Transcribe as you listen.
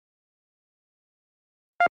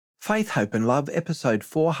Faith, Hope and Love, episode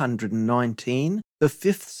 419, the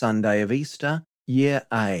fifth Sunday of Easter, Year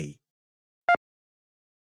A.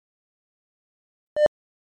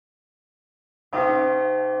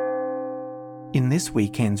 In this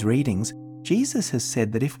weekend's readings, Jesus has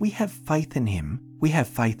said that if we have faith in him, we have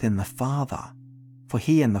faith in the Father, for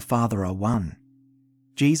he and the Father are one.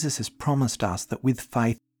 Jesus has promised us that with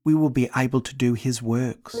faith we will be able to do his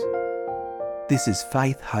works. This is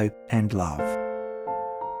Faith, Hope and Love.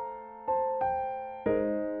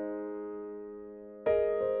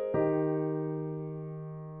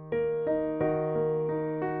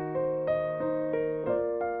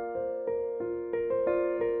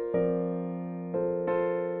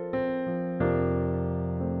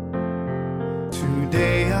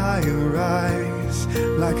 Today I arise,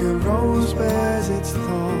 like a rose bears its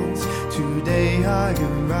thorns. Today I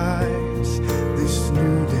arise, this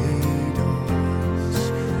new day dawns.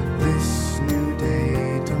 This new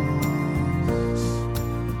day dawns.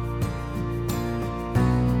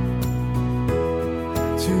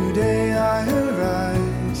 Today I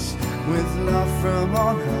arise, with love from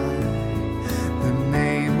on high, the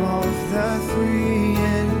name of the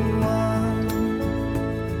Three-in-One.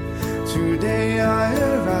 Today I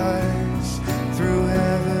arise through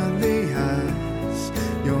heavenly eyes,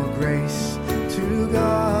 your grace to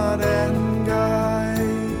God and guide.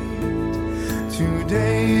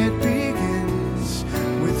 Today it begins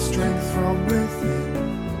with strength from within.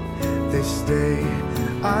 This day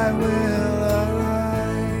I will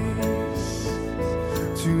arise.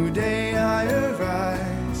 Today I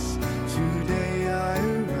arise. Today I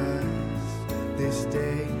arise. This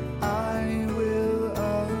day I will arise.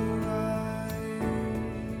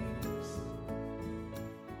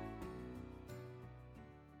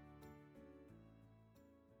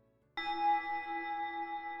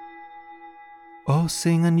 Oh,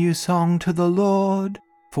 sing a new song to the Lord,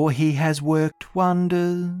 for he has worked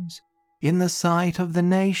wonders. In the sight of the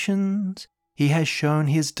nations, he has shown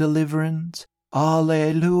his deliverance.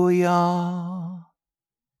 Alleluia.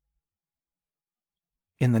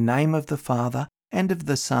 In the name of the Father, and of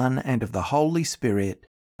the Son, and of the Holy Spirit.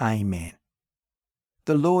 Amen.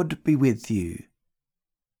 The Lord be with you.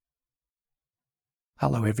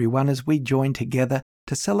 Hello everyone, as we join together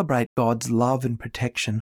to celebrate God's love and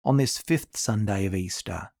protection on this fifth Sunday of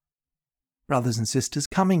Easter. Brothers and sisters,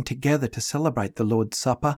 coming together to celebrate the Lord's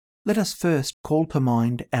Supper, let us first call to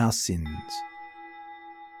mind our sins.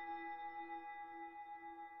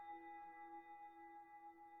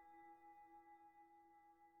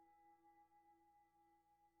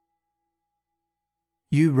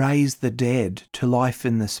 You raise the dead to life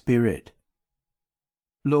in the Spirit.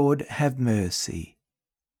 Lord, have mercy.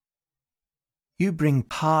 You bring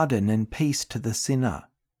pardon and peace to the sinner.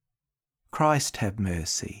 Christ, have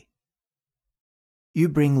mercy. You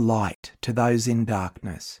bring light to those in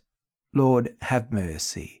darkness. Lord, have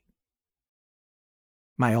mercy.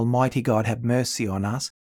 May Almighty God have mercy on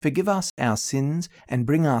us, forgive us our sins, and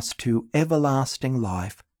bring us to everlasting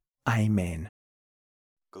life. Amen.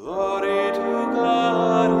 Glory to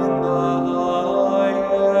God in the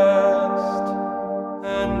highest,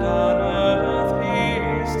 and on earth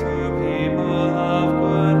peace to people of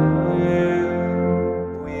good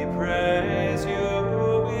will. We praise you,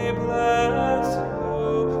 we bless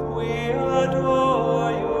you, we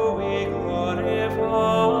adore you, we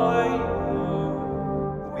glorify you.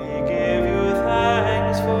 We give you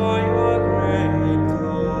thanks for your great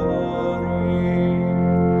glory.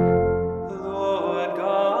 Lord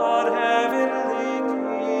God, heavenly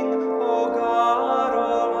King, O God,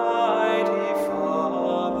 Almighty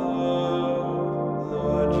Father,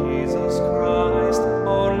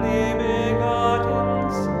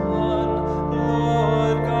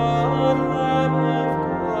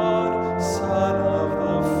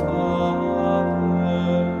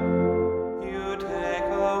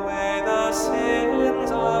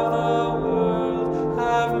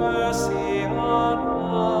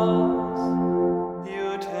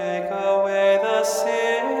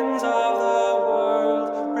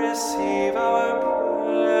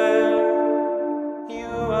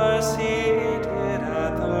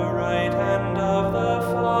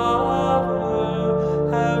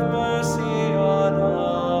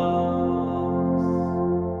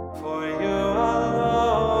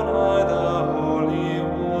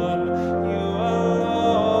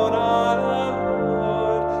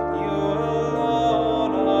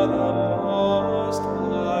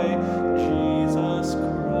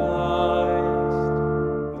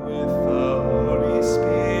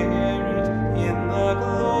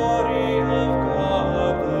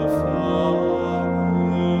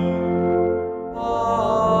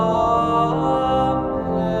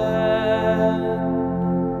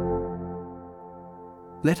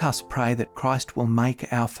 Let us pray that Christ will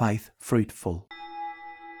make our faith fruitful.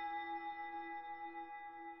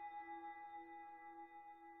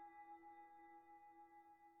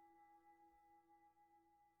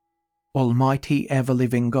 Almighty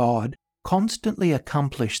ever-living God, constantly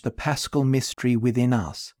accomplish the paschal mystery within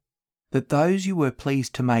us, that those you were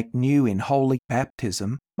pleased to make new in holy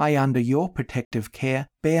baptism may under your protective care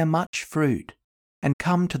bear much fruit, and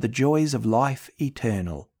come to the joys of life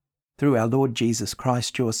eternal. Through our Lord Jesus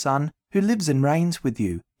Christ, your Son, who lives and reigns with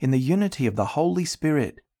you in the unity of the Holy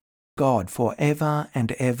Spirit, God for ever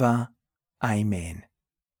and ever. Amen.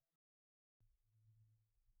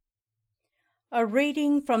 A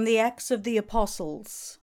reading from the Acts of the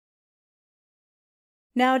Apostles.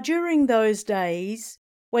 Now during those days,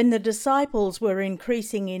 when the disciples were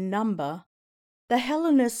increasing in number, the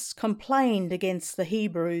Hellenists complained against the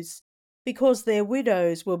Hebrews because their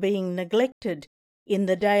widows were being neglected in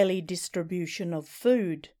the daily distribution of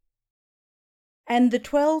food. And the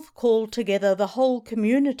 12 called together the whole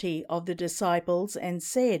community of the disciples and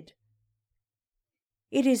said,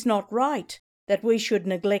 "It is not right that we should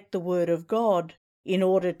neglect the word of God in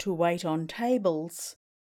order to wait on tables.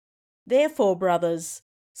 Therefore, brothers,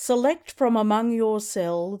 select from among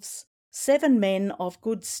yourselves 7 men of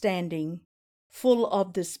good standing, full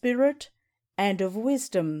of the Spirit and of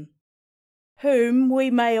wisdom, whom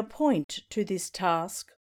we may appoint to this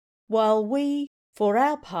task, while we, for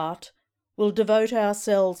our part, will devote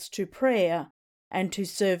ourselves to prayer and to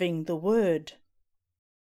serving the word."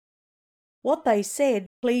 What they said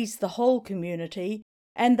pleased the whole community,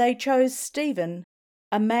 and they chose Stephen,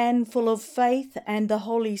 a man full of faith and the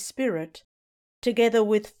Holy Spirit, together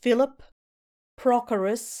with Philip,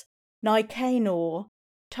 Prochorus, Nicanor,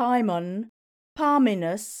 Timon,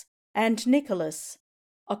 Parmenas, and Nicholas,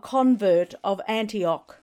 a convert of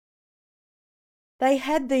Antioch. They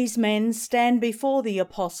had these men stand before the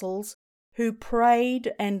apostles, who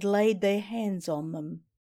prayed and laid their hands on them.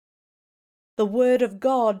 The word of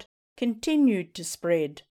God continued to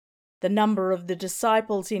spread. The number of the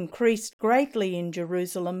disciples increased greatly in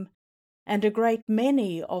Jerusalem, and a great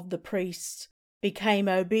many of the priests became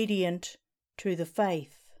obedient to the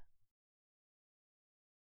faith.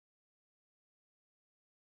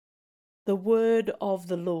 The word of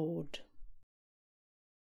the Lord.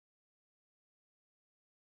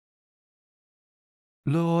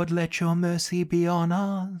 Lord, let your mercy be on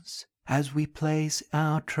us as we place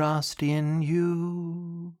our trust in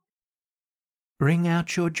you. Ring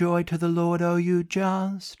out your joy to the Lord, O you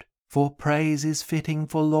just, for praise is fitting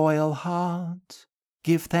for loyal hearts.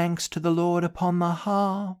 Give thanks to the Lord upon the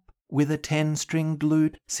harp, with a 10-stringed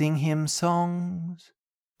lute sing him songs.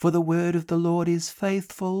 For the word of the Lord is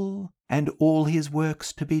faithful, and all his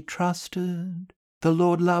works to be trusted. The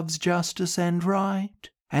Lord loves justice and right,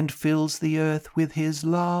 and fills the earth with his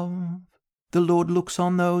love. The Lord looks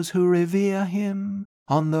on those who revere him,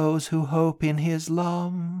 on those who hope in his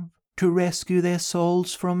love, to rescue their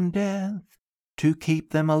souls from death, to keep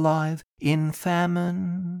them alive in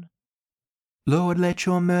famine. Lord, let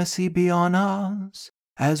your mercy be on us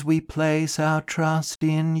as we place our trust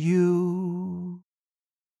in you.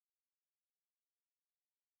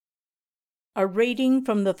 A reading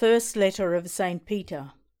from the first letter of St.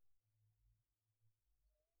 Peter.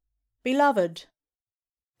 Beloved,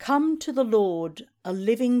 come to the Lord, a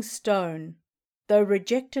living stone, though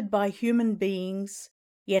rejected by human beings,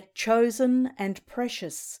 yet chosen and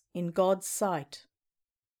precious in God's sight.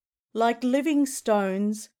 Like living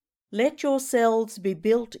stones, let yourselves be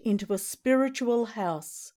built into a spiritual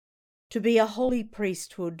house, to be a holy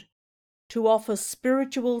priesthood, to offer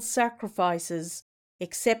spiritual sacrifices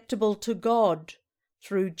acceptable to God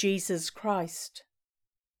through Jesus Christ.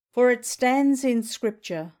 For it stands in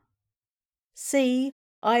Scripture, "See,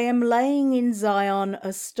 I am laying in Zion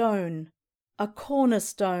a stone, a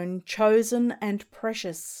cornerstone chosen and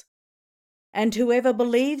precious, and whoever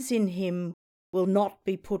believes in him will not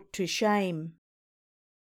be put to shame."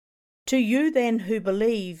 To you then who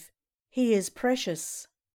believe, he is precious.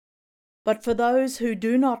 But for those who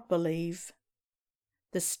do not believe,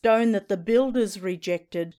 the stone that the builders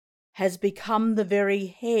rejected has become the very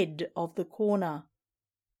head of the corner,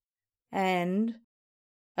 and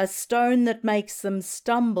a stone that makes them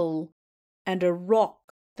stumble, and a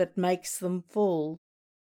rock that makes them fall.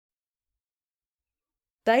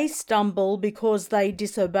 They stumble because they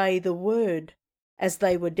disobey the word, as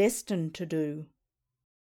they were destined to do.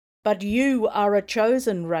 But you are a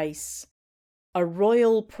chosen race, a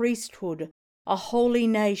royal priesthood, a holy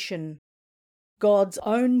nation, God's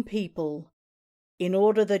own people, in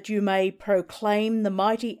order that you may proclaim the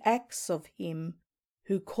mighty acts of him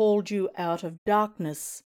who called you out of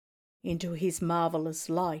darkness into his marvellous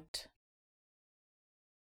light.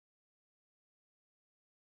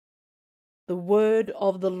 The word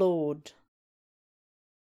of the Lord.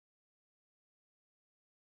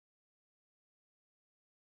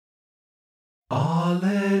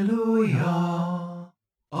 Alleluia,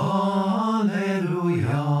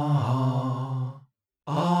 Alleluia,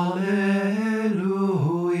 Alleluia.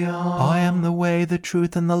 I am the way, the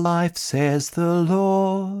truth, and the life, says the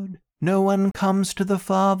Lord. No one comes to the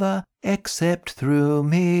Father except through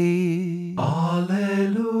me.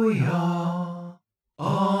 Alleluia,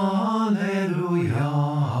 Alleluia,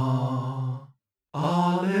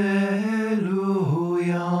 Alleluia.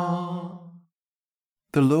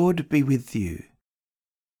 The Lord be with you.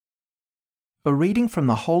 A reading from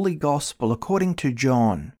the Holy Gospel according to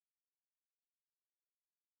John.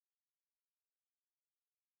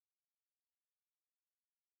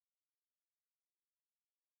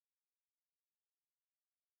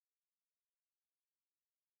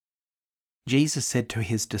 Jesus said to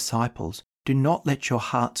his disciples, "Do not let your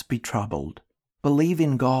hearts be troubled. Believe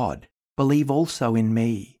in God. Believe also in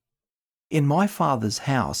me. In my Father's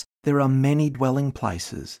house there are many dwelling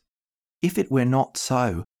places. If it were not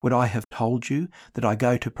so, would I have told you that I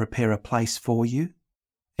go to prepare a place for you?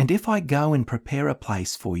 And if I go and prepare a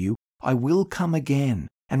place for you, I will come again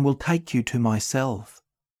and will take you to myself,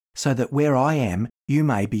 so that where I am, you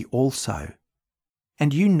may be also.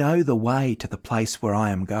 And you know the way to the place where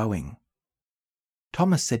I am going."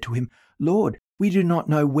 Thomas said to him, "Lord, we do not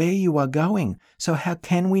know where you are going, so how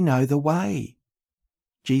can we know the way?"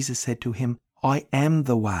 Jesus said to him, "I am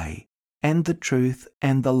the way, and the truth,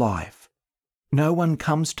 and the life. No one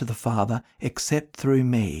comes to the Father except through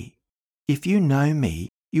me. If you know me,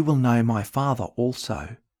 you will know my Father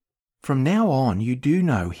also. From now on you do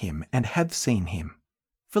know him and have seen him."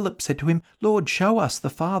 Philip said to him, "Lord, show us the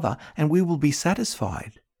Father, and we will be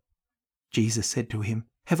satisfied." Jesus said to him,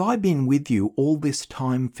 "Have I been with you all this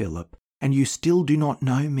time, Philip, and you still do not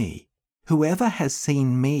know me? Whoever has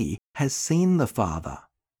seen me has seen the Father.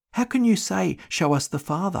 How can you say, 'Show us the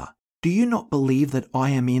Father'? Do you not believe that I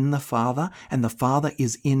am in the Father, and the Father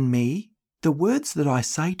is in me? The words that I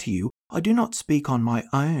say to you, I do not speak on my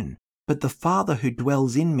own, but the Father who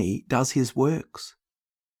dwells in me does his works.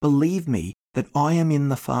 Believe me that I am in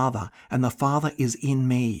the Father, and the Father is in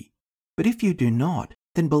me. But if you do not,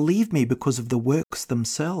 then believe me because of the works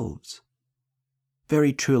themselves.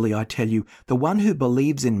 Very truly I tell you, the one who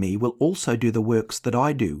believes in me will also do the works that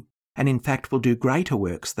I do, and in fact will do greater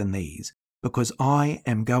works than these, because I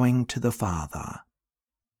am going to the Father."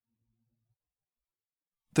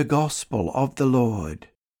 The Gospel of the Lord.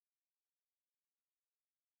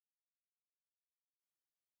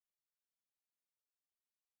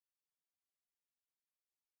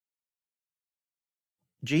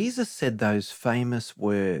 Jesus said those famous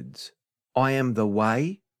words, "I am the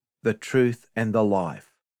way, the truth, and the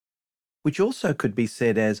life," which also could be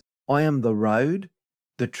said as, "I am the road,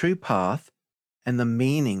 the true path, and the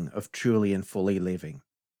meaning of truly and fully living."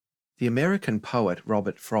 The American poet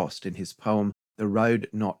Robert Frost, in his poem The Road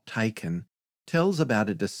Not Taken, tells about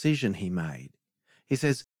a decision he made. He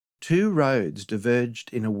says, "Two roads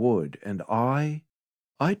diverged in a wood, and I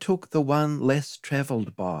took the one less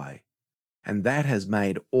travelled by, and that has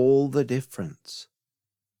made all the difference."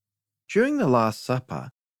 During the Last Supper,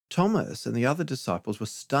 Thomas and the other disciples were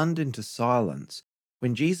stunned into silence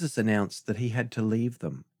when Jesus announced that he had to leave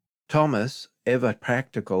them. Thomas, ever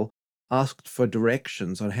practical, asked for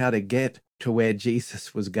directions on how to get to where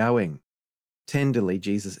Jesus was going. Tenderly,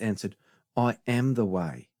 Jesus answered, "I am the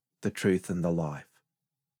way, the truth, and the life."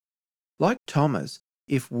 Like Thomas,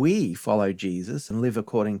 if we follow Jesus and live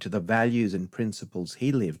according to the values and principles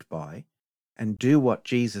he lived by, and do what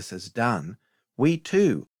Jesus has done, we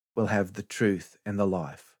too will have the truth and the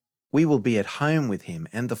life. We will be at home with him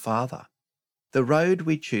and the Father. The road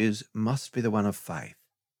we choose must be the one of faith.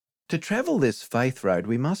 To travel this faith road,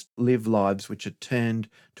 we must live lives which are turned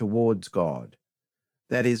towards God.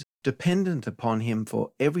 That is, dependent upon him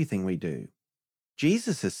for everything we do.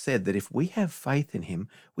 Jesus has said that if we have faith in him,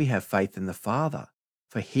 we have faith in the Father,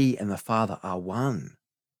 for he and the Father are one.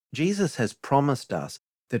 Jesus has promised us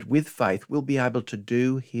that with faith we'll be able to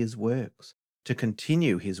do his works, to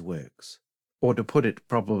continue his works. Or to put it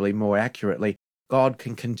probably more accurately, God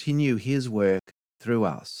can continue his work through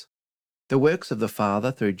us. The works of the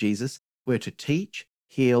Father through Jesus were to teach,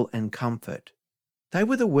 heal, and comfort. They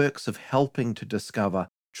were the works of helping to discover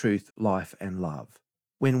truth, life, and love.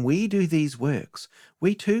 When we do these works,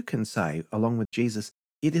 we too can say, along with Jesus,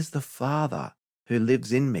 "It is the Father who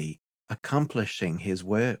lives in me, accomplishing his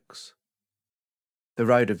works." The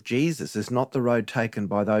road of Jesus is not the road taken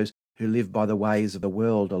by those who live by the ways of the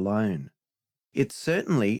world alone. It's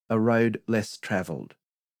certainly a road less travelled.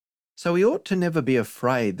 So we ought to never be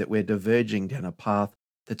afraid that we're diverging down a path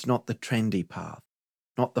that's not the trendy path,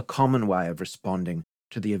 not the common way of responding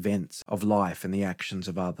to the events of life and the actions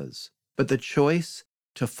of others. But the choice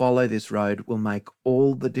to follow this road will make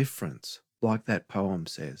all the difference, like that poem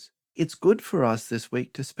says. It's good for us this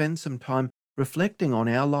week to spend some time reflecting on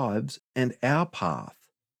our lives and our path.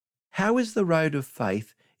 How is the road of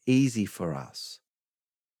faith easy for us?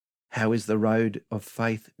 How is the road of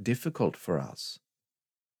faith difficult for us?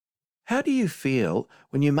 How do you feel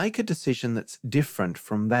when you make a decision that's different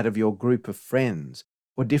from that of your group of friends,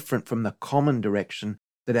 or different from the common direction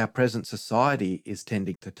that our present society is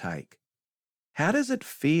tending to take? How does it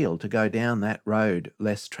feel to go down that road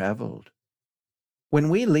less travelled? When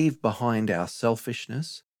we leave behind our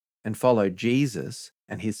selfishness and follow Jesus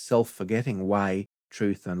and his self-forgetting way,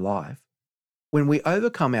 truth and life, when we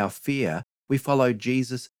overcome our fear, we follow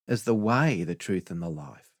Jesus as the way, the truth and the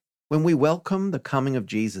life. When we welcome the coming of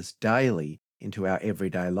Jesus daily into our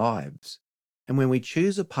everyday lives, and when we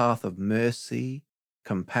choose a path of mercy,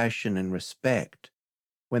 compassion and respect,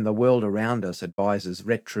 when the world around us advises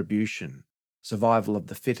retribution, survival of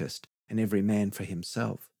the fittest, and every man for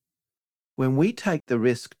himself, when we take the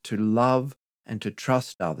risk to love and to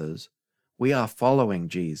trust others, we are following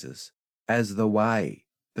Jesus as the way,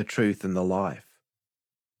 the truth and the life.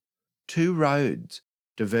 Two roads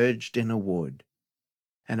diverged in a wood,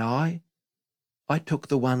 and I took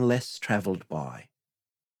the one less travelled by,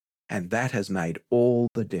 and that has made all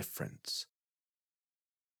the difference.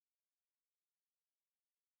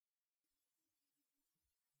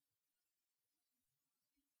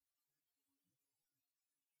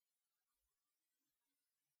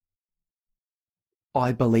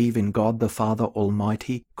 I believe in God the Father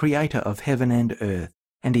Almighty, creator of heaven and earth,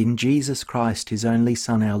 and in Jesus Christ, his only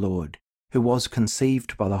Son, our Lord, who was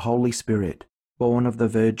conceived by the Holy Spirit, born of the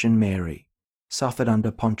Virgin Mary, suffered under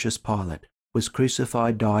Pontius Pilate, was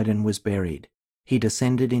crucified, died, and was buried. He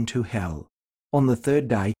descended into hell. On the third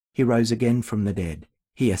day he rose again from the dead.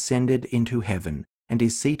 He ascended into heaven, and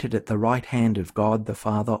is seated at the right hand of God the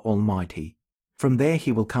Father Almighty. From there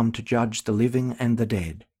he will come to judge the living and the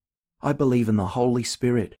dead. I believe in the Holy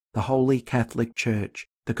Spirit, the Holy Catholic Church,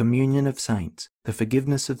 the communion of saints, the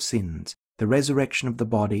forgiveness of sins, the resurrection of the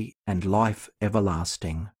body, and life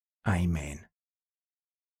everlasting. Amen.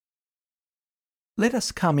 Let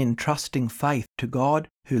us come in trusting faith to God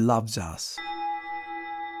who loves us.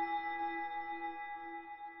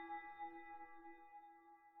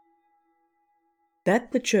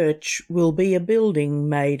 That the church will be a building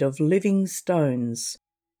made of living stones,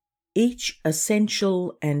 each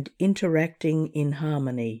essential and interacting in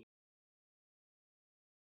harmony.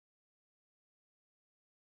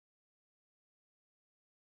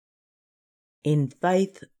 In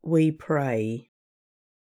faith we pray.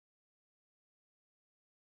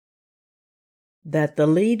 That the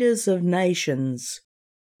leaders of nations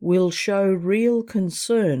will show real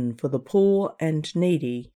concern for the poor and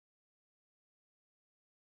needy.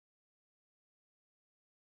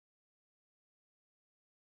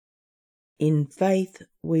 In faith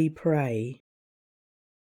we pray.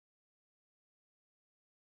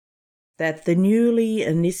 That the newly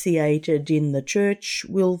initiated in the Church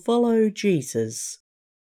will follow Jesus,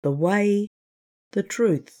 the way, the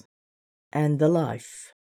truth, and the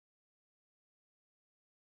life.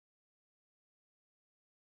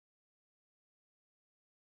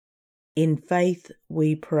 In faith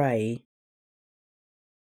we pray.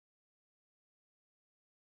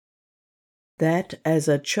 That as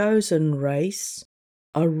a chosen race,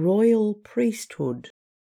 a royal priesthood,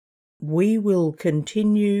 we will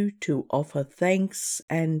continue to offer thanks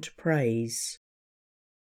and praise.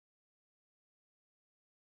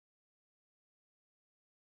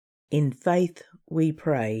 In faith we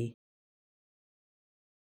pray.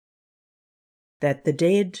 That the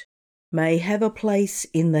dead may have a place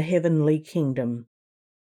in the heavenly kingdom,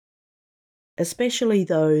 especially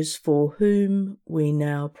those for whom we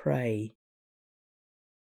now pray.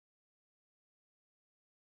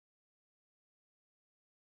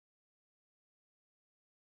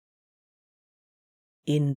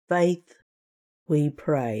 In faith we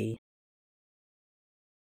pray.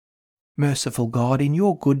 Merciful God, in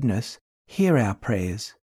your goodness, hear our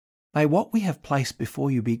prayers. May what we have placed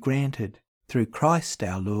before you be granted, through Christ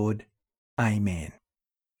our Lord. Amen.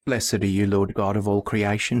 Blessed are you, Lord God of all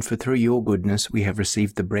creation, for through your goodness we have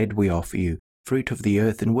received the bread we offer you, fruit of the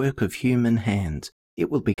earth and work of human hands. It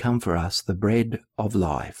will become for us the bread of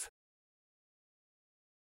life.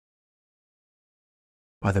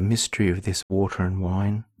 By the mystery of this water and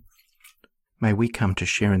wine, may we come to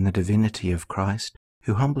share in the divinity of Christ,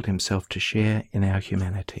 who humbled himself to share in our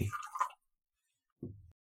humanity.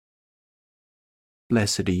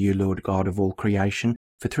 Blessed are you, Lord God of all creation,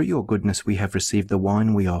 for through your goodness we have received the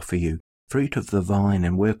wine we offer you, fruit of the vine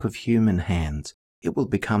and work of human hands. It will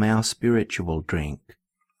become our spiritual drink.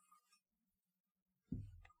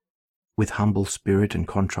 With humble spirit and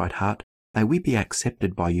contrite heart, may we be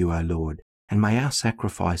accepted by you, O Lord, and may our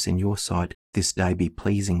sacrifice in your sight this day be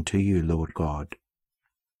pleasing to you, Lord God.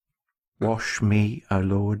 Wash me, O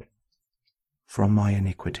Lord, from my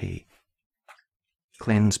iniquity.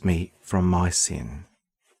 Cleanse me from my sin.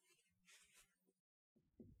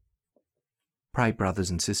 Pray, brothers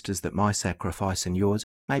and sisters, that my sacrifice and yours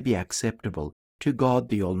may be acceptable to God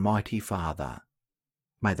the Almighty Father.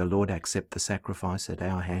 May the Lord accept the sacrifice at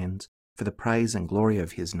our hands for the praise and glory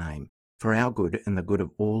of his name, for our good and the good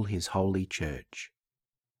of all his holy church.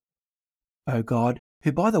 O God,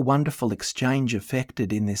 who by the wonderful exchange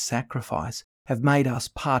effected in this sacrifice have made us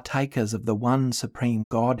partakers of the one supreme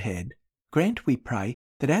Godhead, grant, we pray,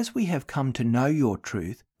 that as we have come to know your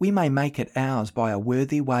truth, we may make it ours by a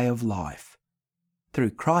worthy way of life.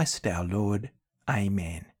 Through Christ our Lord.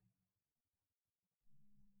 Amen.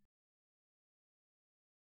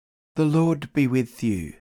 The Lord be with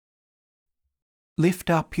you. Lift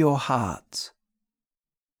up your hearts.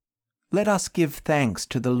 Let us give thanks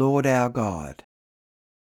to the Lord our God.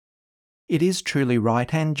 It is truly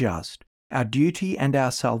right and just, our duty and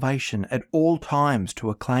our salvation at all times to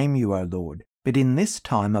acclaim you, O Lord, but in this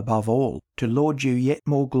time above all, to laud you yet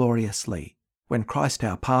more gloriously, when Christ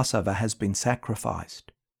our Passover has been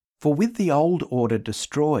sacrificed. For with the old order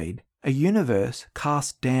destroyed, a universe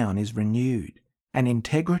cast down is renewed, and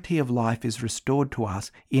integrity of life is restored to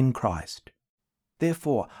us in Christ.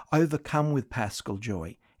 Therefore, overcome with paschal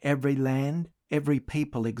joy, every land, every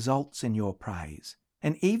people exults in your praise,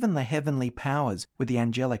 and even the heavenly powers with the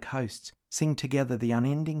angelic hosts sing together the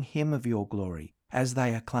unending hymn of your glory, as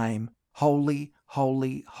they acclaim, Holy,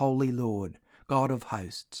 holy, holy Lord, God of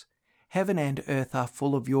hosts. Heaven and earth are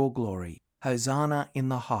full of your glory. Hosanna in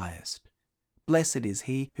the highest. Blessed is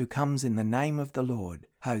he who comes in the name of the Lord.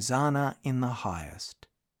 Hosanna in the highest.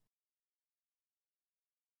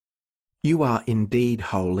 You are indeed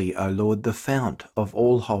holy, O Lord, the fount of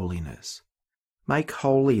all holiness. Make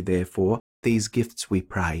holy, therefore, these gifts, we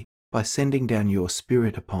pray, by sending down your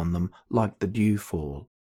Spirit upon them like the dewfall,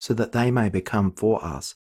 so that they may become for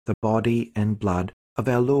us the body and blood of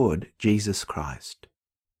our Lord Jesus Christ.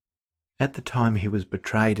 At the time he was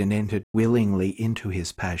betrayed and entered willingly into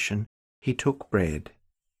his passion, he took bread,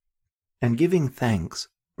 and giving thanks,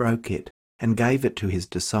 broke it, and gave it to his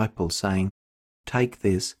disciples, saying, Take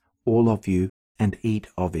this, all of you, and eat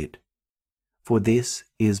of it. For this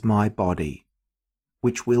is my body,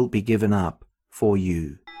 which will be given up for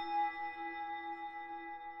you.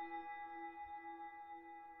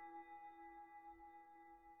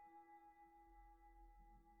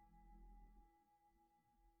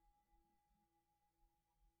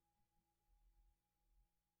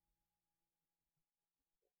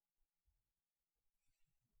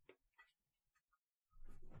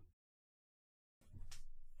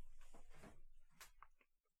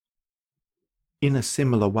 In a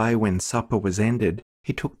similar way, when supper was ended,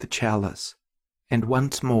 he took the chalice, and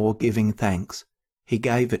once more giving thanks, he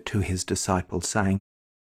gave it to his disciples, saying,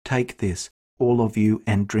 Take this, all of you,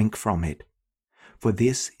 and drink from it. For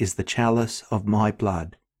this is the chalice of my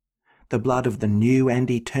blood, the blood of the new and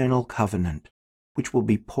eternal covenant, which will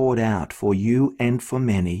be poured out for you and for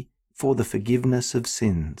many for the forgiveness of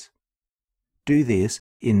sins. Do this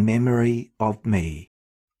in memory of me.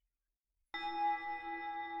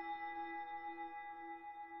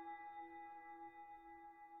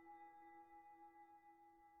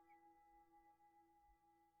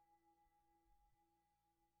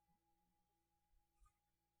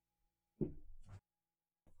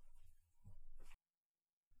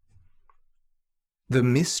 The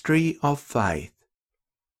mystery of faith.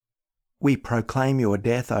 We proclaim your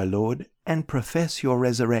death, O Lord, and profess your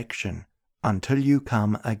resurrection until you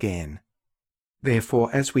come again. Therefore,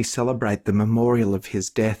 as we celebrate the memorial of his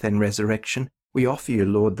death and resurrection, we offer you,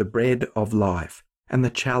 Lord, the bread of life and the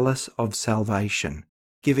chalice of salvation,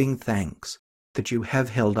 giving thanks that you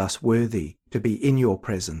have held us worthy to be in your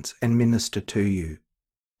presence and minister to you.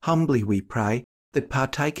 Humbly we pray that,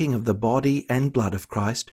 partaking of the body and blood of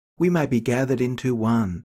Christ, we may be gathered into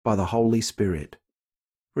one by the Holy Spirit.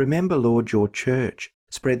 Remember, Lord, your church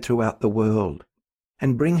spread throughout the world,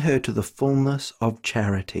 and bring her to the fullness of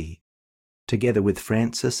charity, together with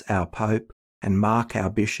Francis, our Pope, and Mark,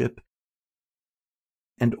 our Bishop,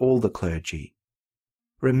 and all the clergy.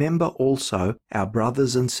 Remember also our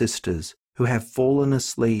brothers and sisters who have fallen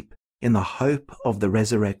asleep in the hope of the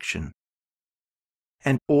resurrection,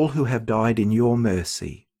 and all who have died in your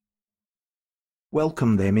mercy.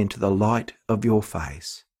 Welcome them into the light of your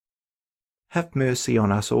face. Have mercy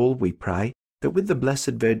on us all, we pray, that with the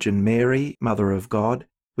Blessed Virgin Mary, Mother of God,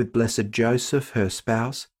 with blessed Joseph, her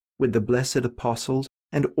spouse, with the blessed apostles,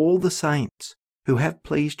 and all the saints who have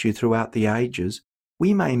pleased you throughout the ages,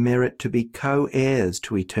 we may merit to be co-heirs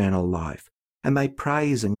to eternal life, and may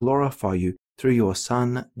praise and glorify you through your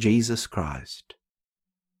Son, Jesus Christ.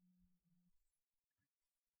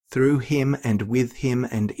 Through him and with him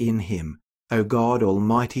and in him, O God,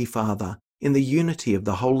 Almighty Father, in the unity of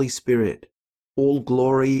the Holy Spirit, all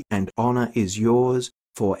glory and honour is yours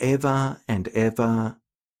for ever and ever.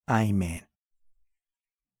 Amen.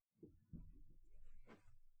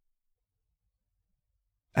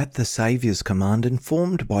 At the Saviour's command,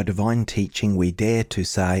 informed by divine teaching, we dare to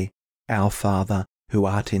say, Our Father, who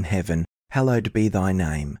art in heaven, hallowed be thy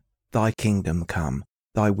name. Thy kingdom come,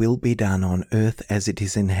 thy will be done on earth as it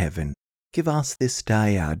is in heaven. Give us this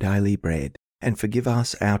day our daily bread, and forgive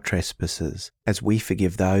us our trespasses, as we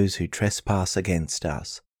forgive those who trespass against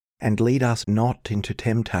us. And lead us not into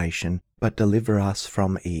temptation, but deliver us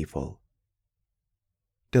from evil.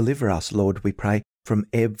 Deliver us, Lord, we pray, from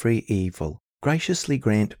every evil. Graciously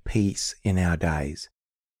grant peace in our days,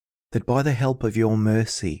 that by the help of your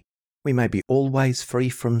mercy we may be always free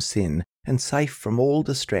from sin and safe from all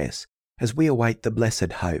distress, as we await the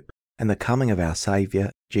blessed hope and the coming of our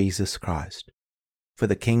Saviour, Jesus Christ. For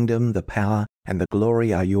the kingdom, the power, and the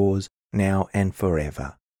glory are yours, now and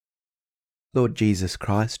forever. Lord Jesus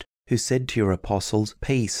Christ, who said to your apostles,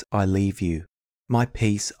 Peace I leave you, my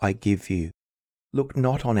peace I give you, look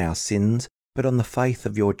not on our sins, but on the faith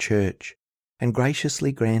of your church, and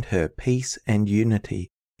graciously grant her peace and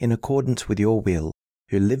unity in accordance with your will,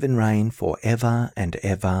 who live and reign for ever and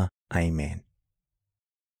ever. Amen.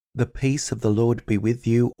 The peace of the Lord be with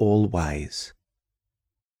you always.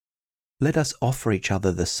 Let us offer each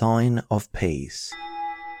other the sign of peace.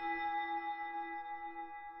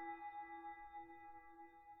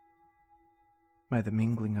 May the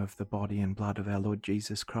mingling of the body and blood of our Lord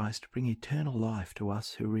Jesus Christ bring eternal life to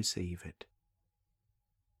us who receive it.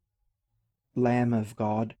 Lamb of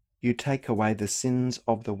God, you take away the sins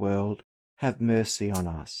of the world, have mercy on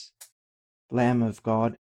us. Lamb of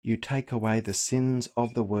God, you take away the sins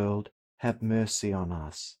of the world, have mercy on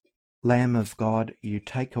us. Lamb of God, you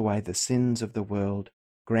take away the sins of the world,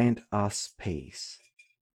 grant us peace.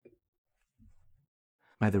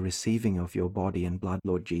 May the receiving of your body and blood,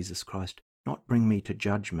 Lord Jesus Christ, not bring me to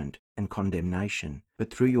judgment and condemnation,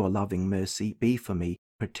 but through your loving mercy be for me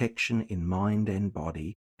protection in mind and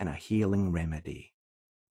body, and a healing remedy.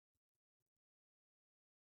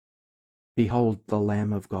 Behold the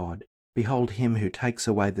Lamb of God. Behold him who takes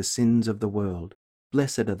away the sins of the world.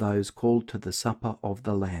 Blessed are those called to the supper of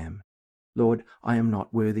the Lamb. Lord, I am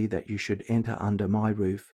not worthy that you should enter under my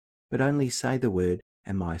roof, but only say the word,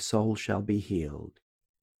 and my soul shall be healed.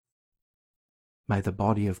 May the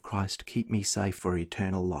body of Christ keep me safe for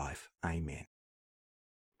eternal life. Amen.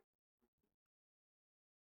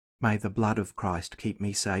 May the blood of Christ keep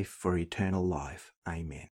me safe for eternal life.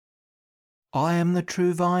 Amen. I am the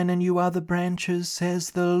true vine and you are the branches,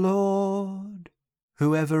 says the Lord.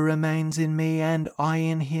 Whoever remains in me and I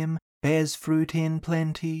in him bears fruit in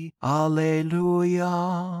plenty. Alleluia.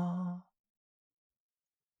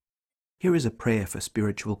 Here is a prayer for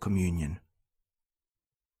spiritual communion.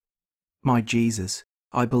 My Jesus,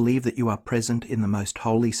 I believe that you are present in the most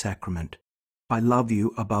holy sacrament. I love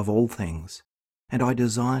you above all things, and I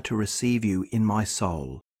desire to receive you in my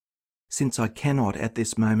soul. Since I cannot at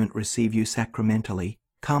this moment receive you sacramentally,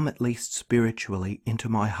 come at least spiritually into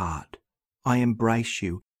my heart. I embrace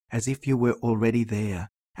you as if you were already there,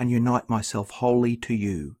 and unite myself wholly to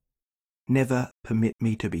you. Never permit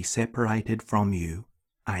me to be separated from you.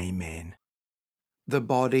 Amen. The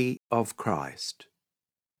body of Christ.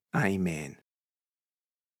 Amen.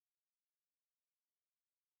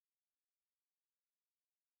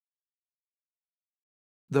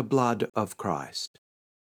 The blood of Christ.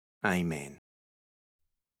 Amen.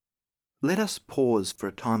 Let us pause for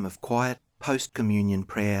a time of quiet post-communion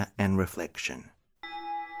prayer and reflection.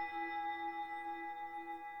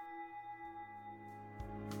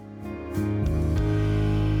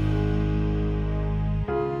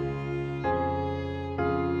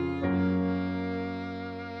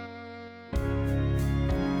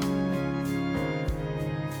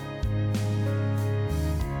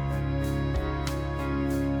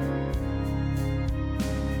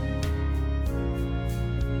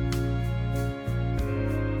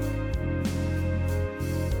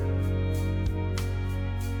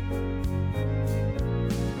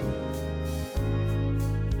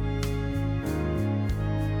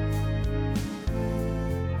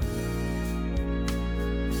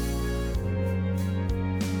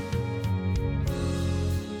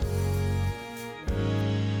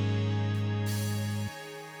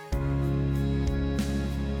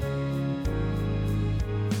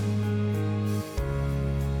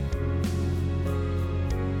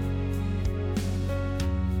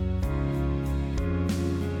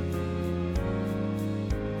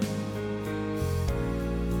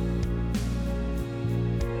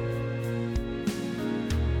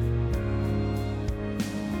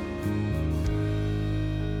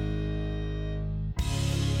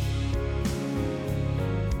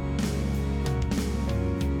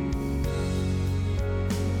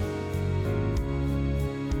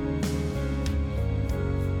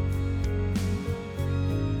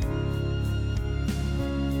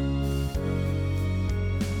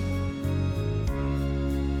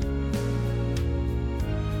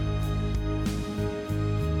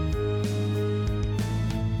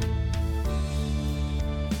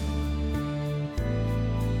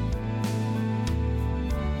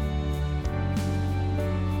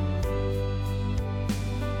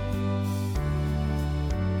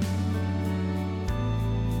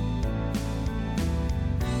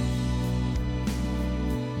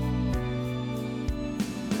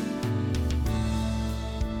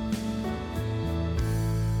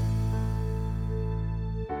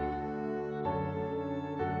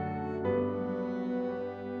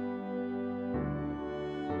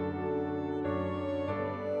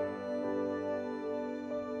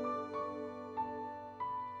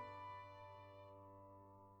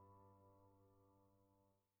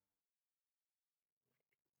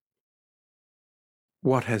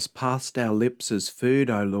 What has passed our lips as food,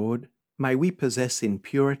 O Lord, may we possess in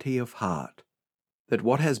purity of heart, that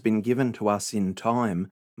what has been given to us in time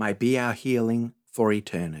may be our healing for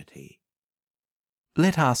eternity.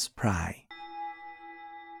 Let us pray.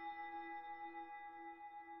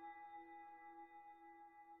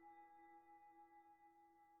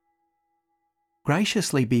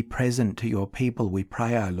 Graciously be present to your people, we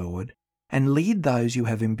pray, O Lord, and lead those you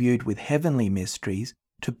have imbued with heavenly mysteries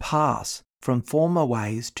to pass from former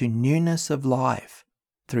ways to newness of life.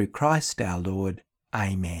 Through Christ our Lord.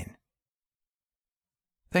 Amen.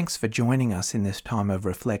 Thanks for joining us in this time of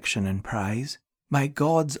reflection and praise. May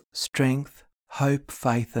God's strength, hope,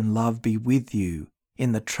 faith and love be with you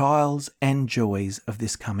in the trials and joys of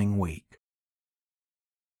this coming week.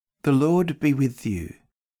 The Lord be with you.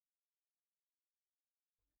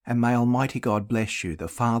 And may Almighty God bless you, the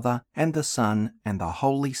Father and the Son and the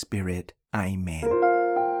Holy Spirit. Amen.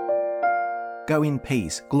 Go in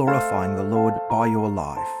peace, glorifying the Lord by your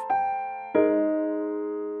life.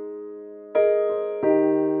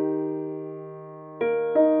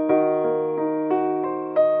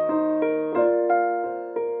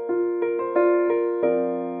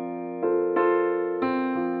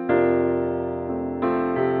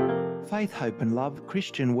 Faith, Hope and Love,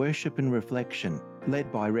 Christian Worship and Reflection,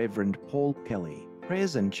 led by Reverend Paul Kelly.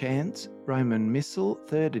 Prayers and Chants, Roman Missal,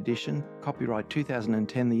 3rd edition, copyright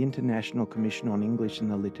 2010, the International Commission on English in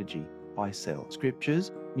the Liturgy, ICEL.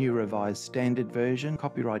 Scriptures, New Revised Standard Version,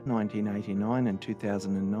 copyright 1989 and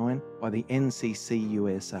 2009 by the NCC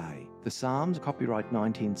USA. The Psalms, copyright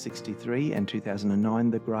 1963 and 2009,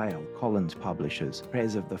 The Grail, Collins Publishers.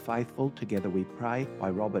 Prayers of the Faithful, Together We Pray by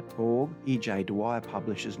Robert Borg, E.J. Dwyer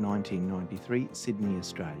Publishers, 1993, Sydney,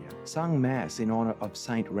 Australia. Sung Mass in honour of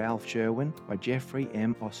St. Ralph Sherwin by Jeffrey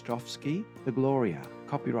M. Ostrowski, The Gloria,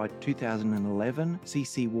 copyright 2011,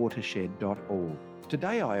 ccwatershed.org.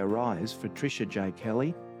 Today I Arise for Tricia J.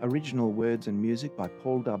 Kelly, original words and music by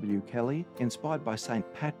Paul W. Kelly, inspired by St.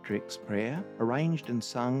 Patrick's Prayer, arranged and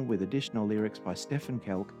sung with additional lyrics by Stephen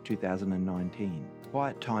Kelk, 2019.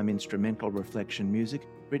 Quiet Time instrumental reflection music,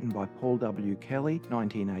 written by Paul W. Kelly,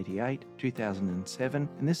 1988, 2007,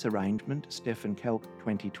 and this arrangement, Stephen Kelk,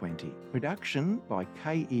 2020. Production by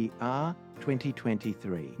KER,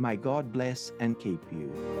 2023. May God bless and keep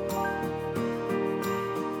you.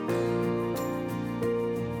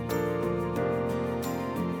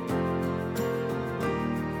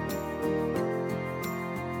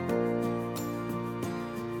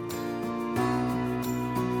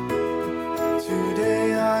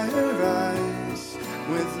 Today I arise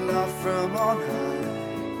with love from on high,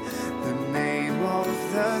 the name of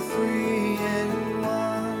the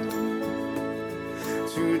Three-in-One.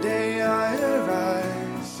 Today I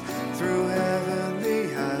arise through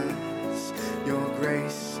heavenly eyes, your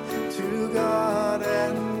grace to God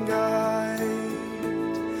and guide.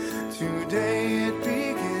 Today it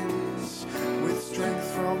begins with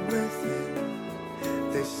strength from within.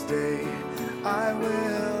 This day I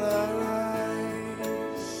will